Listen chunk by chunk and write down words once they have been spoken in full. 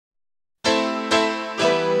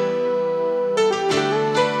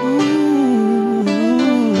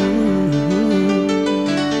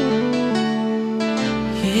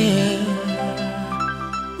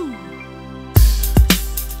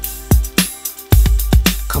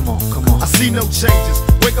Come on, come on. I see no changes.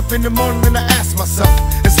 Wake up in the morning and I ask myself,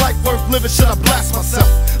 is life worth living? Should I blast myself?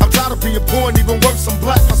 I'm tired of being poor and even worse, I'm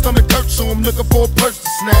black. My stomach hurts, so I'm looking for a purse to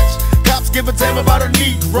snatch. Cops give a damn about a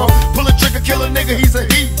Negro. Pull a trigger, kill a nigga, he's a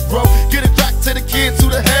hero. Get it back to the kids, who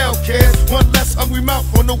the hell cares? One less hungry mouth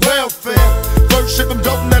on the welfare. First ship them,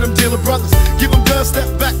 don't let them deal with brothers. Give them guns, step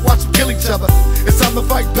back, watch them kill each other. It's time to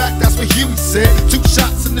fight back, that's what Huey said. 2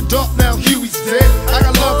 shots in the dark, now Huey's dead. I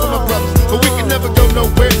got love for my brothers, but we can never go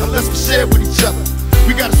nowhere unless we share with each other.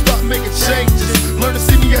 We gotta start making changes. Learn to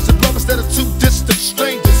see me as a brother instead of 2 distant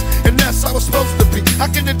strangers. And that's how it's supposed to be. How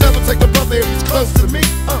can the devil take a brother if he's close to me?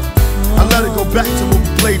 I let it go back to when we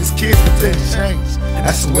played as kids, but then changed.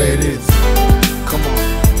 That's the way it is. Come on,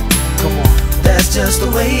 come on. That's just the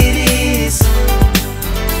way it is.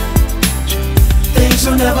 Things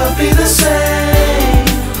will never be the same.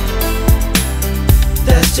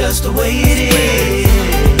 That's just the way it is.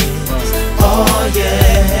 Oh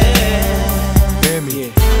yeah. Hear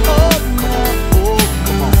me. Oh, come on, oh,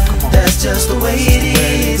 come on, come on. That's just the way it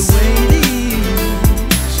is.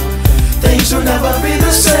 Things will never be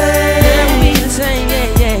the same. Never be the same,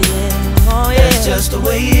 yeah, yeah, yeah. Oh yeah. That's just the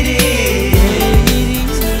way it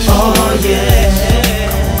is. Oh yeah.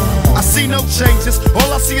 I see no changes,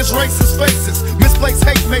 all I see is racist faces. Misplaced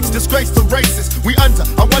hate makes disgrace to races. We under,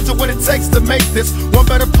 I wonder what it takes to make this one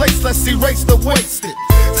better place. Let's erase the wasted.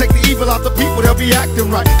 Take the evil out the people, they'll be acting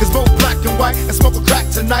right. Cause both black and white and smoke a crack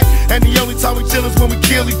tonight. And the only time we chill is when we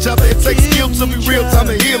kill each other. It takes skill to be real time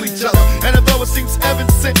to heal each other. And although it seems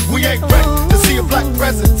evident, we ain't ready to see a black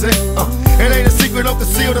president. It ain't a secret, don't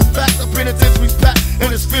conceal the fact. The penitentiary's packed and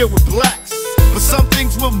it's filled with blacks. But some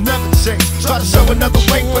things will never change. Try to show another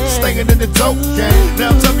way, but you're staying in the dope game.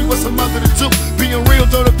 Now tell me what's a mother to do. Being real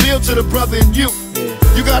don't appeal to the brother in you.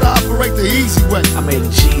 You gotta operate the easy way. I made a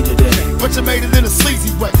G today, but you made it in a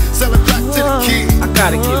sleazy way. Selling crack to the kids. I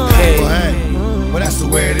gotta get paid. Well, hey, well that's the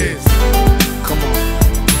way it is. Come on,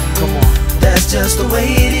 come on. That's just the way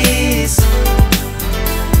it is.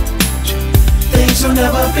 Things will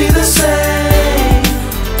never be the same.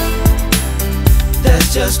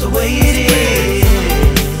 That's just the way it is.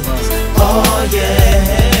 Oh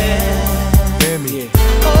yeah. Hear me.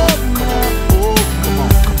 Oh, come on, oh, come on,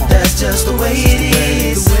 come on. That's just the way it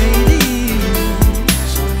is.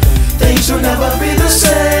 Things will never be the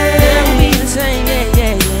same. Never be the same, yeah,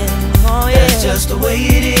 yeah, yeah. Oh yeah. That's just the way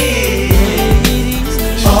it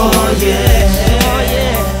is. Oh yeah. Oh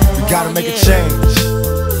yeah. We gotta make a change.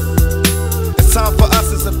 It's time for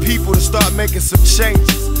us as a people to start making some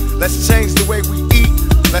changes. Let's change the way we eat,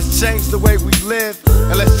 let's change the way we live,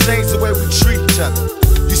 and let's change the way we treat each other.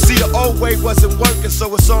 You see, the old way wasn't working,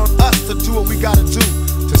 so it's on us to do what we gotta do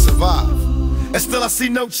to survive. And still I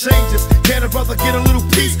see no changes. Can a brother get a little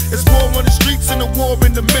peace? It's war on the streets and a war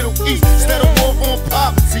in the Middle East. Instead of war on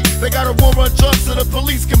poverty, they got a war on drugs so the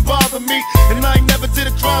police can bother me. And I ain't never did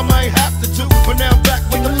a crime I ain't have to do, but now I'm back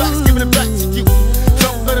with the facts, giving it back to you.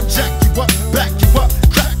 Don't let them jack you up, back you up,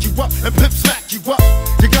 crack you up, and pimp smack you up.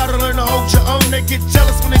 You gotta learn to hold your own. They get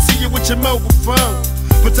jealous when they see you with your mobile phone.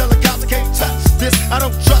 But tell the cops I can't touch this. I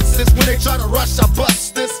don't trust this. When they try to rush, I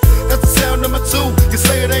bust this. That's the sound number 2. You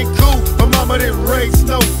say it ain't cool. My mama didn't raise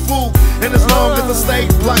no fool. And as long as I stay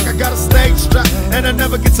black, I got a stage strap. And I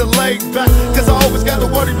never get to lay back. Cause I always got to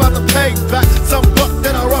worry about the payback. Some buck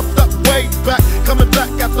that I roughed up way back. Coming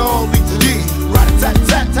back after all these years.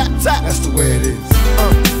 Rat-a-tat-tat-tat-tat. That's the way it is.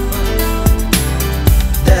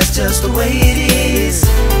 That's just the way it is.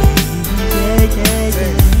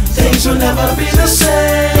 Things will never be the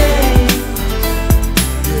same.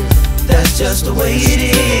 That's just the way it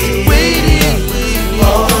is.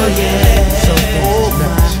 Oh yeah.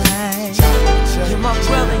 You're my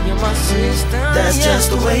brother, you're my sister. That's just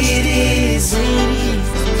the way it is.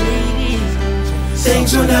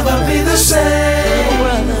 Things will never be the same.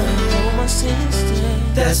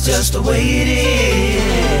 That's just the way it is.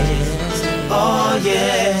 Oh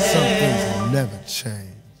yeah. Some things will never change.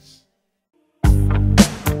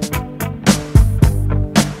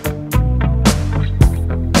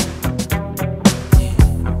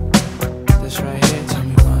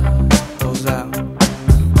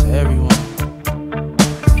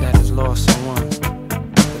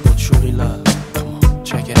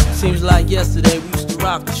 Seems like yesterday we used to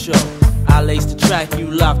rock the show. I laced the track, you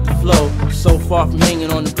locked the flow. So far from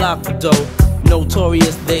hanging on the block for dough.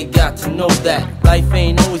 Notorious, they got to know that life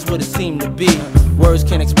ain't always what it seemed to be. Words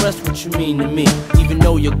can't express what you mean to me. Even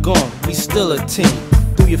though you're gone, we still a team.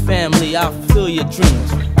 Through your family, I'll fulfill your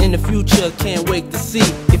dreams. In the future, can't wait to see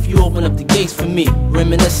if you open up the gates for me.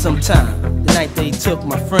 Reminisce sometime, the night they took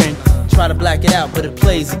my friend. Try to black it out, but it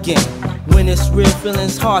plays again. When it's real,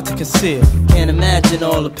 feeling's hard to conceal. Can't imagine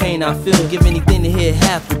all the pain I feel. Give anything to hear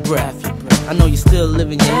half your breath. I know you're still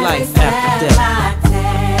living your life after death.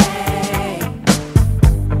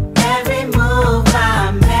 Every move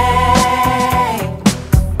I make,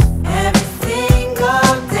 every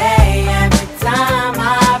single day, every time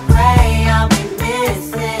I pray, I'll be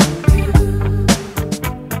missing you.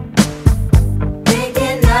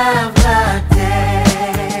 Thinking of the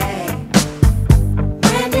day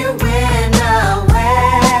when you went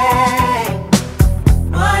away.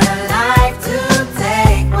 What a life to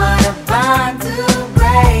take, what a bond to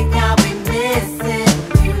break. I'll be missing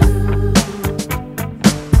you.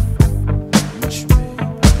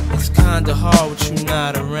 It's kinda hard with you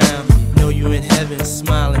not around. Know you in heaven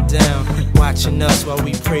smiling down, watching us while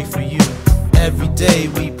we pray for you. Every day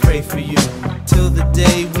we pray for you, till the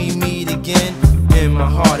day we meet again. In my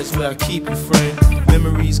heart is where I keep you, friend.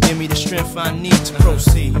 Memories give me the strength I need to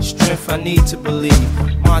proceed, strength I need to believe.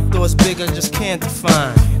 My thoughts big, I just can't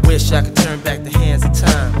define. Wish I could turn back the hands of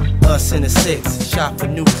time. Us in the six, shop for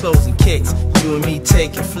new clothes and kicks. You and me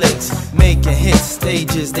taking flicks, making hits,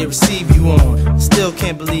 stages they receive you on. Still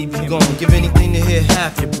can't believe you're gone. Give anything to hear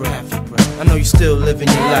half your breath. I know you're still living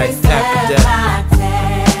your life after death.